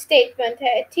कंडीशनल स्टेटमेंट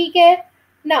है, ठीक है.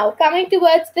 Now coming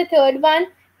towards the third one.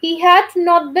 He had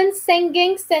not been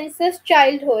singing since his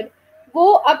childhood.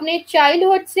 वो अपने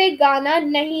चाइल्डहुड से गाना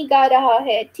नहीं गा रहा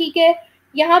है, ठीक है.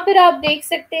 यहाँ पर आप देख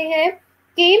सकते हैं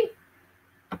कि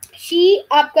शी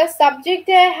आपका सब्जेक्ट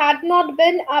है, हैड नॉट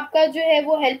बीन आपका जो है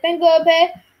वो हेल्पिंग वर्ब है,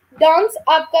 डांस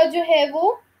आपका जो है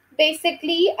वो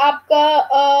बेसिकली आपका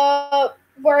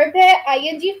वर्ब है,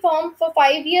 ing form for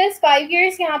 5 years. 5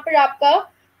 years यहाँ पर आपका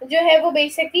जो है वो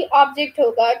बेसिकली ऑब्जेक्ट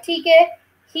होगा, ठीक है.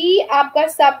 ही आपका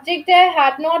सब्जेक्ट है,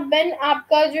 हैड नॉट बिन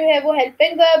आपका जो है वो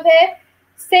हेल्पिंग वर्ब है,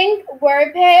 सिंग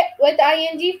वर्ब है with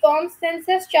ing form since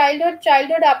his childhood.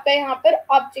 Childhood आपका यहाँ पर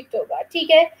ऑब्जेक्ट होगा,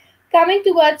 ठीक है. Coming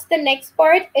towards the next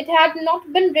part. It had not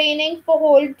been raining for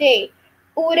whole day.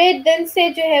 पूरे दिन से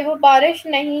जो है वो बारिश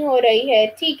नहीं हो रही है,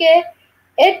 ठीक है.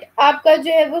 इट आपका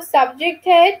जो है वो सब्जेक्ट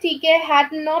है, ठीक है.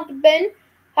 हैड नॉट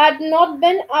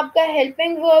बिन आपका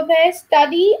हेल्पिंग वर्ब है,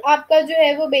 स्टडी आपका जो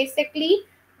है वो बेसिकली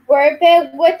वर्ब है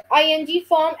with ing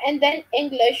form and then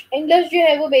English. English जो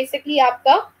है वो बेसिकली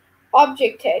आपका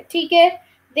ऑब्जेक्ट है, ठीक है.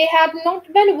 They had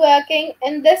not been working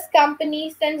in this company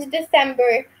since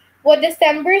दिसंबर. वो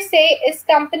दिसंबर से इस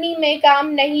कंपनी में काम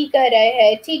नहीं कर रहे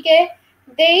हैं, ठीक है.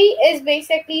 दे is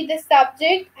basically the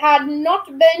subject, had not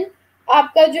been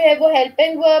आपका जो है वो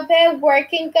हेल्पिंग वर्ब है,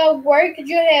 वर्किंग का वर्क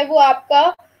जो है वो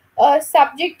आपका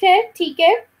सब्जेक्ट है, ठीक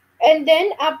है. एंड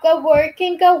देन आपका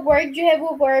वर्किंग का वर्क जो है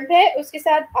वो वर्ब है, उसके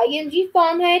साथ ing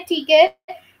फॉर्म है, ठीक है.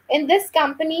 इन दिस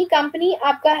कंपनी, कंपनी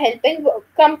आपका हेल्पिंग,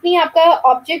 कंपनी आपका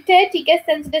ऑब्जेक्ट है, ठीक है.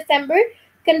 सिंस दिसंबर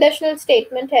कंडीशनल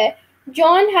स्टेटमेंट है.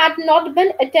 John had not been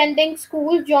attending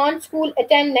school. John school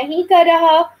attend नहीं कर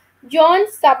रहा. John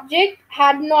subject,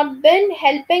 had not been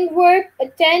helping verb,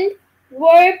 attend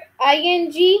verb ing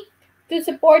to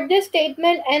support this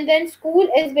statement and then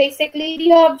school is basically the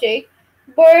object.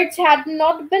 Birds had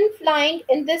not been flying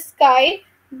in the sky.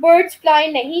 Birds fly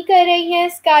नहीं कर रही हैं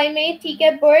sky में, ठीक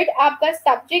है. Bird आपका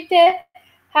subject है,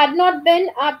 had not been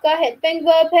आपका helping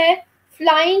verb है,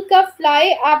 flying का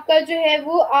fly आपका जो है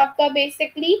वो आपका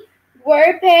basically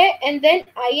verb है and then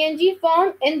ing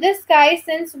form in the sky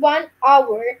since 1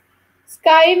 hour.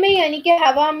 Sky में यानी कि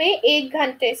हवा में 1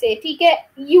 घंटे से, ठीक है.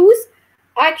 Use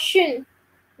action.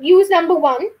 Use number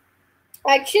 1.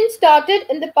 Action started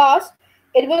in the past.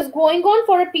 It was going on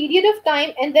for a period of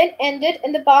time and then ended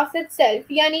in the past itself.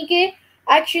 यानी कि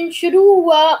action शुरू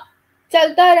हुआ,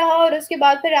 चलता रहा और उसके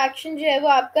बाद फिर action जो है वो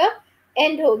आपका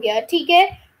end हो गया, ठीक है.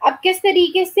 अब किस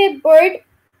तरीके से bird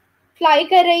fly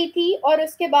कर रही थी और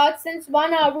उसके बाद since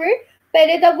 1 hour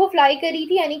पहले तक वो fly कर रही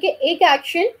थी, यानी कि एक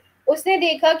action उसने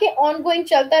देखा कि ongoing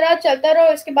चलता रहा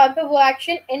और उसके बाद फिर वो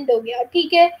action end हो गया,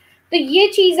 ठीक है. तो ये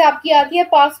चीज आपकी आती है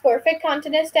past perfect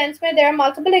continuous tense में. There are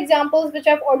multiple examples which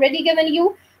I've already given you.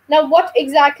 Now, what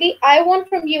exactly I want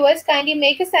from you is kindly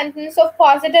make a sentence of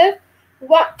positive,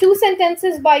 two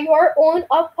sentences by your own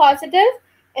of positive,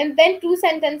 and then two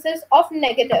sentences of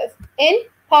negative in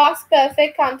past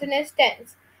perfect continuous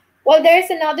tense. Well, there's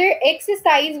another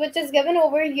exercise which is given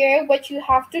over here, which you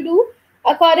have to do.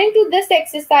 According to this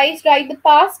exercise, write the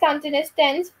past continuous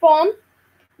tense from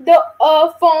the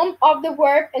form of the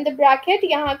verb in the bracket.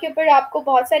 यहाँ के ऊपर आपको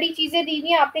बहुत सारी चीजें दी हुई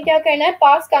हैं, आपने क्या करना है,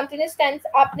 past continuous tense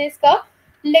आपने इसका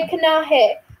लिखना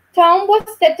है. Tom was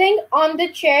sitting on the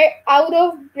chair out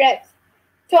of breath.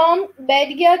 Tom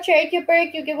बैठ गया चेयर के ऊपर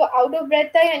क्योंकि वो आउट ऑफ ब्रेथ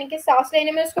था, यानी कि सांस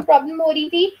लेने में उसको प्रॉब्लम हो रही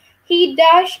थी. He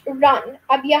dash run.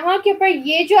 अब यहाँ के ऊपर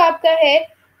ये जो आपका है,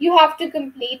 you have to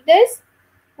complete this.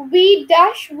 We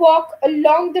dash walk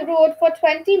along the road for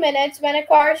 20 minutes when a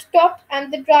car stopped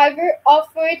and the driver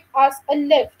offered us a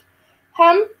lift.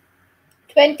 हम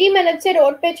 20 मिनट से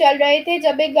रोड पे चल रहे थे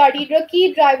जब एक गाड़ी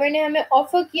रुकी, ड्राइवर ने हमें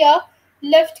ऑफर किया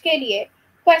लिफ्ट के लिए.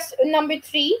 Question number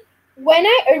 3. When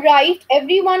I arrived,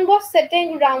 everyone was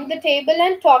sitting around the table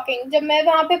and talking. जब मैं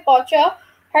वहाँ पे पहुँचा,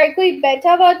 हर कोई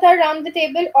बैठा हुआ था around the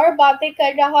table और बातें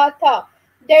कर रहा था.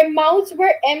 Their mouths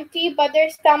were empty, but their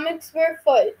stomachs were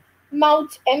full.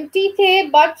 Mouths empty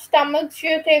थे, but stomachs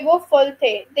जो थे वो full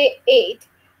थे. They ate.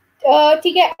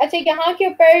 ठीक है. अच्छा, यहाँ के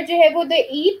ऊपर जो है वो the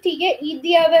eat, ठीक है, eat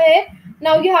दिया हुआ है.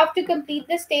 Now you have to complete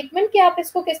the statement कि आप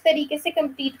इसको किस तरीके से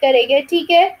complete करेंगे.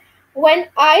 ठीक है. When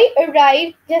I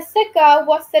arrived, Jessica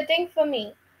was sitting for me.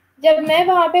 जब मैं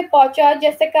वहाँ पे पहुँचा,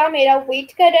 Jessica मेरा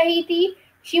wait कर रही थी.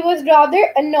 She was rather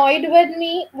annoyed with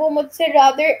me. वो मुझसे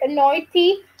rather annoyed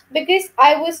थी because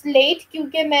I was late,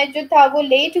 क्योंकि मैं जो था वो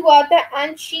late हुआ था.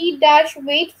 And she dash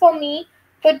wait for me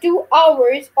for 2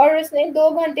 hours. और उसने 2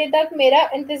 घंटे तक मेरा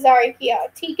इंतज़ार किया.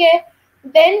 ठीक है.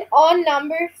 Then on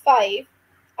number 5.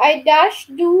 I dash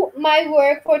do my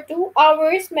work for 2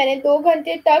 hours. मैंने 2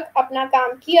 घंटे तक अपना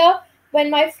काम किया. When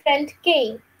my friend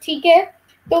came. ठीक है.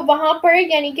 तो वहाँ पर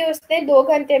यानी कि उसने 2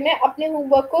 घंटे में अपने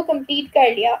होमवर्क को कंप्लीट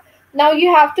कर लिया. Now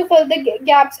you have to fill the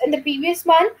gaps in the previous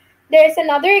one. There is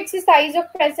another exercise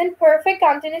of present perfect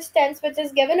continuous tense which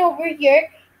is given over here.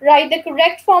 Write the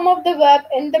correct form of the verb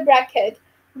in the bracket.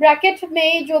 Bracket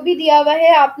में जो भी दिया हुआ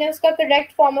है आपने उसका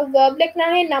correct form of verb लिखना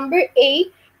है. Number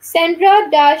 8. Sandra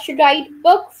dash write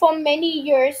book for many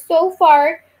years. So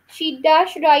far she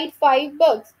dash write 5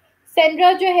 books.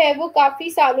 Sandra जो है वो काफी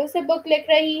सालों से बुक लिख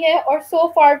रही है और so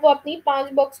far वो अपनी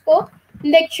 5 बुक्स को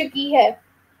लिख चुकी है.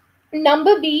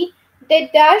 Number B. They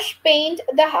dash paint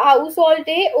the house all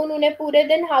day. उन्होंने पूरे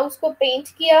दिन हाउस को पेंट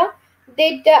किया.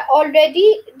 They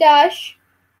already dash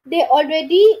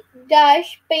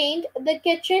paint the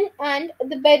kitchen and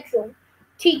the bedroom.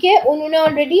 ठीक है. उन्होंने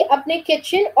ऑलरेडी अपने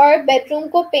किचन और बेडरूम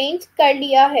को पेंट कर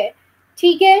लिया है.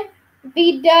 ठीक है.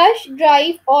 We dash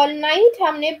drive all night.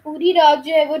 हमने पूरी रात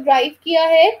जो है वो ड्राइव किया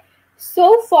है.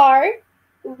 So far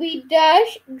we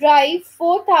dash drive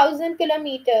 4,000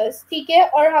 kilometers. ठीक है.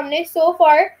 और हमने so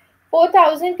far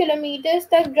 4,000 kilometers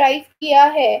तक ड्राइव किया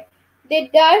है. They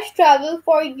dash travel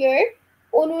for year.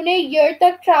 उन्होंने year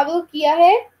तक ट्रैवल किया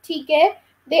है. ठीक है.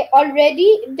 They already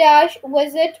dash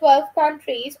visit 12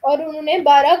 countries. और उन्होंने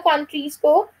 12 countries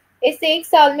को इस 1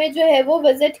 साल में जो है वो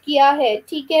विजिट किया है.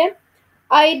 ठीक है.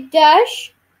 I dash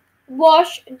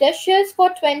wash dishes for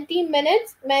 20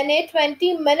 minutes. मैंने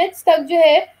 20 minutes तक जो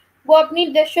है वो अपनी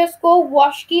dishes को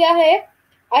wash किया है.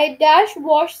 I dash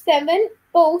wash 7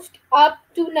 pots up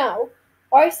to now.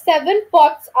 और 7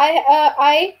 pots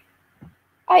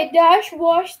I dash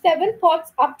wash 7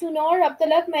 pots up to now. और अब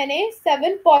तक मैंने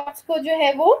 7 pots को जो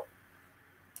है वो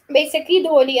basically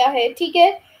धो लिया है. ठीक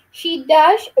है. She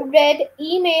dash read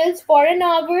emails for an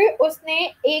hour. उसने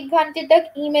 1 घंटे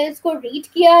तक emails को read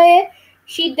किया है.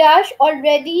 She dash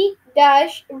already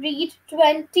dash read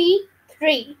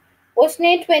 23.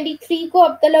 उसने 23 को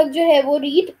अब तक जो है वो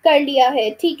read कर लिया है.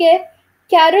 ठीक है.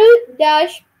 Carol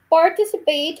dash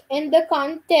participate in the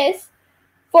contest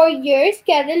for years.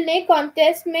 Carol ने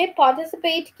contest में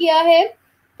participate किया है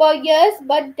for years,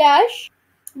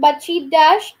 but she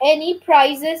dash any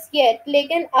prizes yet.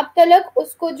 लेकिन अब तक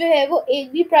उसको जो है वो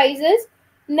एक भी prizes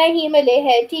नहीं मिले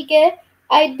हैं. ठीक है.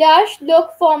 I dash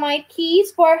look for my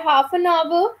keys for half an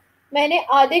hour. मैंने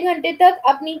आधे घंटे तक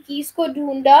अपनी keys को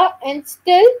ढूंढा and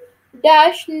still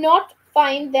dash not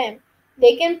find them.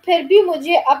 लेकिन फिर भी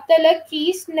मुझे अब तक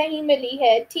keys नहीं मिली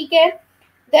है. ठीक है.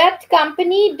 That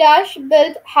company dash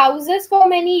built houses for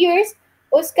many years.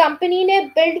 उस कंपनी ने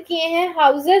build किए हैं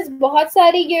houses बहुत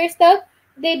सारे years तक.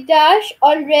 They dash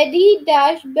already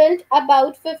dash built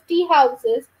about 50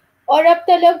 houses. और अब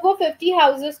तक वो 50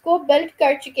 houses को build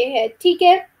कर चुके हैं. ठीक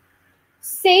है.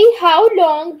 Say how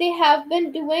long they have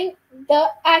been doing the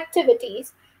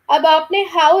activities. अब आपने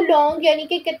हाउ लॉन्ग यानी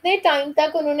कि कितने टाइम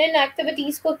तक उन्होंने इन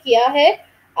एक्टिविटीज को किया है,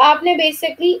 आपने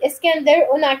बेसिकली इसके अंदर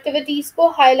उन एक्टिविटीज को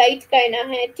हाईलाइट करना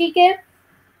है, ठीक है।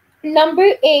 Number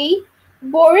A,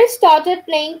 Boris started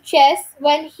playing chess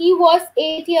when he was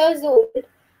 8 years old।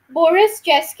 Boris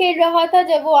chess खेल रहा था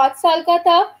जब वो 8 साल का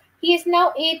था। He is now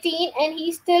 18 and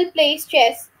he still pledge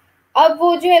chess. अब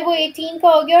वो जो है वो 18 का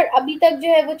हो गया और अभी तक जो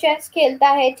है वो चेस खेलता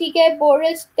है, ठीक है।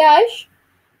 Boris dash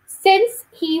since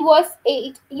he was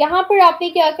 8। यहाँ पर आपने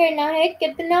क्या करना है,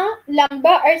 कितना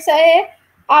लंबा अरसा है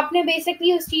आपने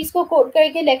बेसिकली उस चीज को कोट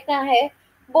करके लिखना है।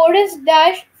 Boris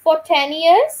dash for 10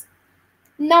 years।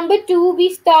 Number two, we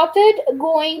started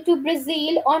going to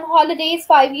Brazil on holidays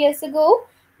 5 years ago.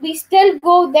 We still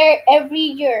go there every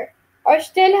year. और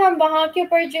still हम वहाँ के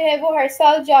ऊपर जो है वो हर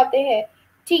साल जाते हैं,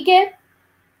 ठीक है।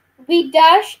 We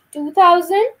dash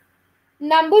 2000।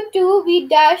 Number two, we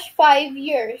dash 5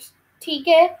 years, ठीक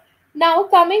है। Now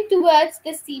coming towards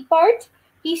the C part,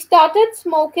 he started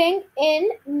smoking in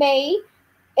May.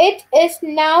 It is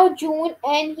now June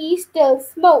and he still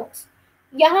smokes.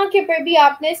 यहाँ के पर भी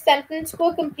आपने सेंटेंस को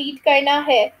कंप्लीट करना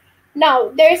है। Now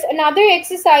there is another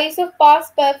exercise of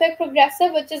past perfect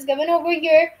progressive which is given over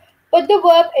here. Put the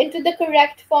verb into the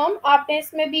correct form। आपने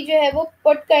इसमें भी जो है वो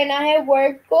put करना है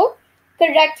verb को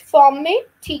correct form में,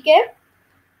 ठीक है।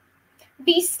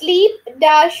 We sleep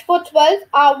dash for 12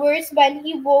 hours when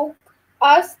he woke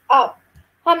us up।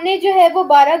 हमने जो है वो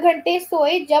 12 घंटे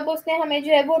सोए जब उसने हमें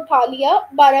जो है वो उठा लिया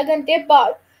 12 घंटे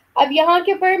बाद। अब यहाँ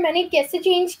के ऊपर मैंने कैसे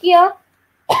चेंज किया,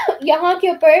 यहाँ के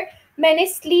ऊपर मैंने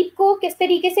स्लीप को किस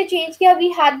तरीके से चेंज किया,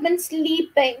 वी हैड बीन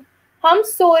स्लीपिंग, हम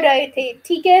सो रहे थे,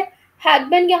 ठीक है। हैड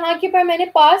बीन यहाँ के ऊपर मैंने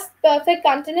पास्ट परफेक्ट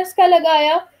कंटिन्यूअस का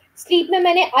लगाया, स्लीप में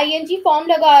मैंने आईएनजी फॉर्म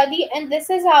लगा दी and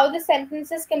this is how the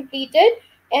sentence is completed.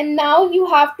 And now you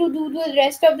have to do the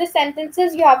rest of the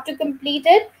sentences, you have to complete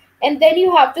it and then you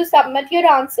have to submit your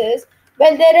answers.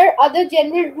 Well, there are other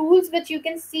general rules which you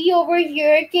can see over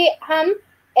here कि हम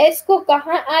S को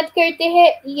कहाँ add करते हैं,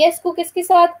 ES को किसके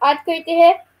साथ add करते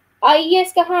हैं,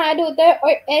 IES कहाँ ऐड होता है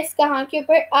और S कहाँ के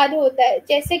ऊपर ऐड होता है।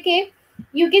 जैसे कि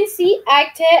you can see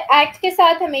act है, act के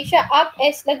साथ हमेशा आप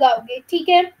S लगाओगे, ठीक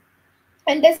है।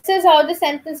 And this is how the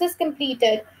sentence is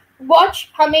completed. Watch,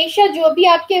 हमेशा जो भी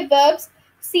आपके verbs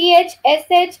CH,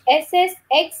 SH, SS,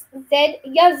 X, Z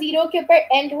या जीरो के ऊपर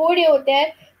एंड हो रहे होते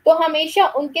हैं तो हमेशा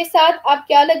उनके साथ आप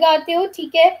क्या लगाते हो,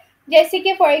 ठीक है। जैसे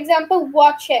कि फॉर एग्जांपल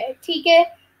वॉच है, ठीक है,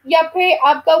 या फिर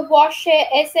आपका वॉश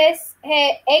है, SS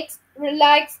है, X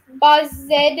रिलैक्स, बस,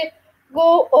 Z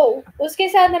गो, O, उसके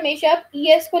साथ हमेशा आप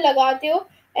ES को लगाते हो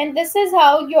and this is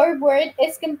how your word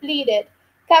is completed.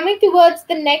 Coming towards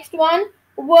the next one,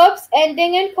 verbs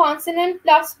ending in consonant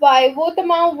plus Y, वो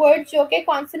तमाम वर्ड जो कि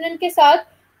कॉन्सोनेंट के साथ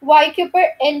वाई के ऊपर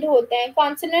एंड होते हैं।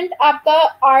 कॉन्सोनेंट आपका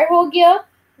आर हो गया,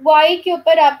 वाई के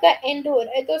ऊपर आपका एंड हो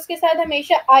रहा है तो उसके साथ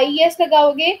हमेशा IES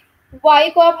लगाओगे, वाई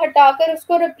को आप हटाकर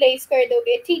उसको रिप्लेस कर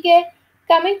दोगे, ठीक है।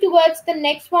 Coming towards the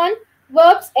next one,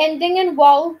 verbs ending in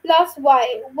vowel plus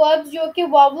Y, verbs जो कि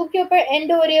वावल के ऊपर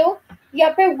एंड हो रहे हो या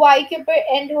फिर वाई के ऊपर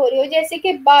एंड हो रहे हो, जैसे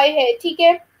कि बाय है, ठीक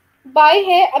है, बाय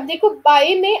है। अब देखो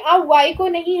बाय में आप वाई को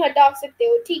नहीं हटा सकते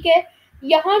हो, ठीक है।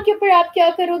 यहाँ के ऊपर आप क्या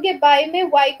करोगे, बाय में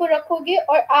वाई को रखोगे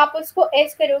और आप उसको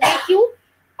एस करोगे, क्यों।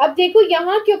 अब देखो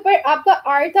यहाँ के ऊपर आपका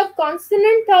आर था,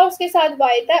 कॉन्सोनेंट था, उसके साथ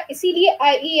वाई था, इसीलिए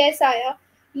IES आया।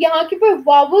 यहाँ के ऊपर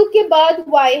वावल के बाद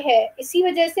वाई है, इसी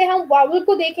वजह से हम वावल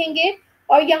को देखेंगे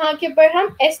और यहाँ के ऊपर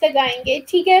हम एस लगाएंगे,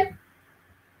 ठीक है।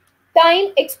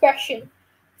 Time expression,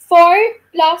 for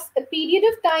plus period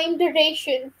of time,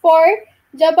 duration. For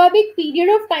जब आप एक पीरियड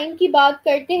ऑफ टाइम की बात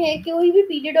करते हैं, कोई भी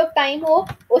पीरियड ऑफ टाइम हो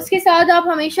उसके साथ आप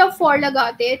हमेशा फॉर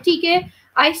लगाते हैं, ठीक है।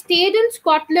 I stayed in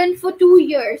Scotland for 2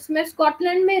 years, मैं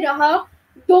स्कॉटलैंड में रहा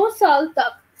 2 साल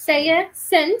तक, सही है।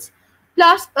 Since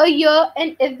plus a year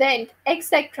an event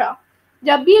etcetera,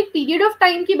 जब भी एक पीरियड ऑफ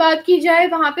टाइम की बात की जाए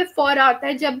वहां पे फॉर आता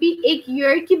है, जब भी एक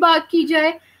ईयर की बात की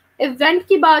जाए, इवेंट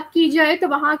की बात की जाए तो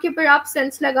वहां के ऊपर आप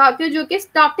सिंस लगाते हो जो कि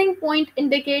स्टार्टिंग पॉइंट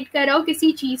इंडिकेट कर रहा हो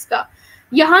किसी चीज का।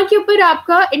 यहाँ के ऊपर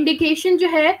आपका इंडिकेशन जो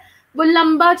है वो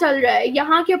लंबा चल रहा है,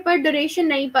 यहाँ के ऊपर ड्यूरेशन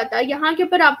नहीं पता, यहाँ के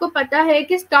ऊपर आपको पता है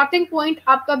कि स्टार्टिंग पॉइंट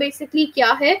आपका बेसिकली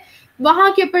क्या है,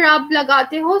 वहां के ऊपर आप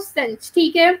लगाते हो सिंस,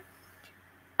 ठीक है।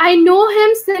 I know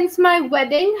him since my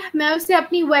wedding, मैं उसे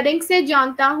अपनी वेडिंग से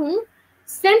जानता हूँ।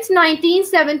 Since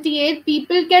 1978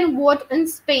 people can vote in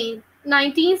Spain,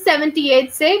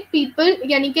 1978 से पीपल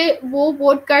यानी कि वो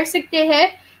वोट कर सकते हैं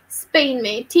स्पेन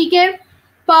में, ठीक है।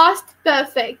 पास्ट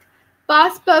परफेक्ट,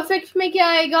 पास्ट परफेक्ट में क्या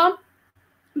आएगा,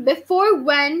 before,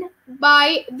 when,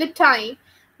 bye, the time.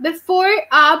 Before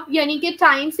आप यानी कि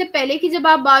टाइम से पहले की जब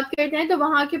आप बात करते हैं तो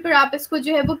वहां के ऊपर आप इसको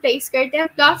जो है वो प्लेस करते हैं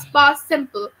प्लस पास्ट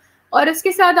सिंपल और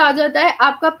उसके साथ आ जाता है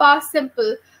आपका past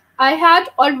simple. I had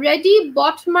already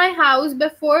bought my house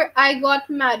before I got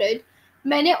married.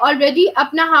 मैंने already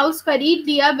अपना house खरीद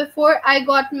लिया before I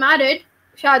got married,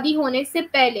 शादी होने से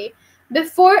पहले.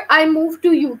 Before I moved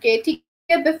to UK, ठीक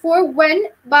है. Before when,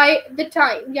 by the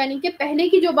time, यानी कि पहले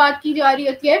की जो बात की जा रही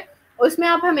होती है उसमें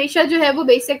आप हमेशा जो है वो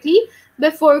basically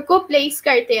before को place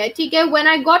करते हैं, ठीक है. When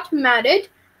I got married,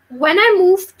 when I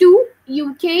moved to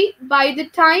UK, by the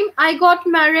time I got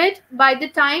married, by the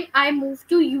time I moved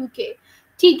to UK.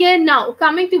 ठीक है. Now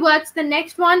coming towards the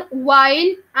next one,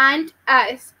 while and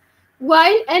as.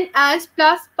 While and as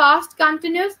plus past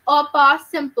continuous और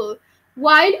past simple.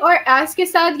 While और as के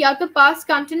साथ या तो past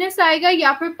continuous आएगा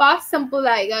या फिर past simple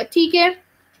आएगा, ठीक है.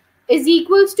 Is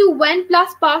equals to when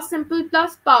plus past simple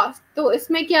plus past. तो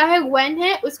इसमें क्या है, when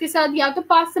है, उसके साथ या तो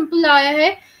past simple आया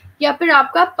है या फिर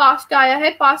आपका past आया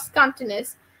है, past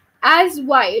continuous. As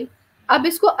while, अब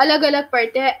इसको अलग अलग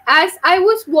पढ़ते हैं. As I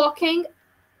was walking,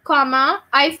 comma,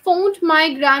 I found my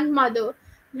grandmother.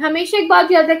 हमेशा एक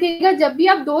बात याद रखिएगा, जब भी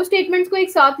आप दो स्टेटमेंट्स को एक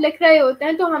साथ लिख रहे होते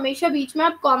हैं तो हमेशा बीच में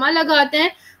आप कॉमा लगाते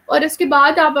हैं और उसके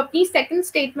बाद आप अपनी सेकंड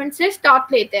स्टेटमेंट से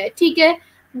स्टार्ट लेते हैं, ठीक है.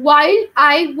 While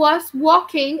I was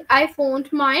walking, I found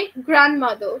my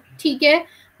grandmother. ठीक है.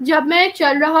 जब मैं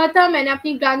चल रहा था मैंने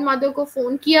अपनी grandmother को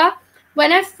फोन किया.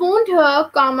 When I phoned her,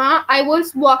 comma, I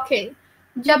was walking.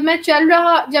 जब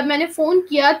मैंने फोन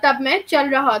किया तब मैं चल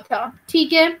रहा था,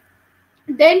 ठीक है.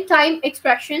 Then time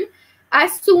expression,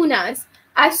 as soon as.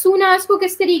 As soon as को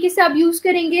किस तरीके से आप यूज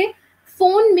करेंगे?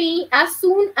 Phone me as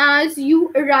soon as you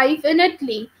arrive in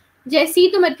Italy. जैसे ही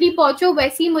तुम इटली पहुंचो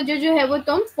वैसे ही मुझे जो है वो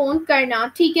तुम फोन करना,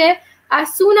 ठीक है.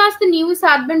 As soon as the news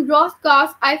had been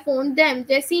broadcast, I phoned them.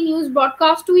 जैसे ही न्यूज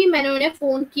ब्रॉडकास्ट हुई मैंने उन्हें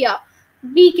फोन किया.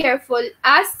 Be careful.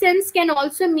 As since can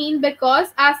also mean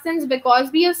because. As since because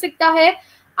भी हो सकता है.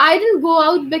 I didn't go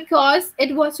out because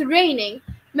it was raining.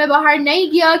 मैं बाहर नहीं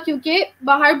गया क्योंकि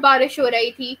बाहर बारिश हो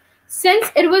रही थी.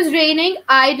 Since it was raining,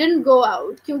 I didn't go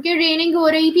out. क्योंकि raining हो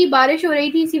रही थी, बारिश हो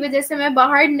रही थी, इसी वजह से मैं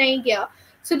बाहर नहीं गया.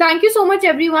 So thank you so much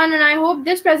everyone, and I hope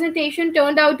this presentation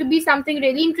turned out to be something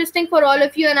really interesting for all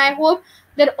of you, and I hope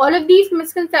that all of these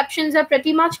misconceptions are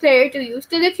pretty much clear to you.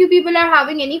 Still, if you people are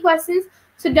having any questions,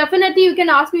 so definitely you can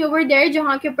ask me over there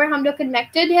जहाँ के ऊपर हम लोग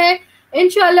connected है.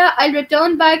 Inshallah, I'll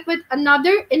return back with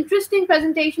another interesting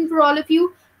presentation for all of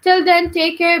you. Till then,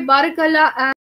 take care, barakallah. And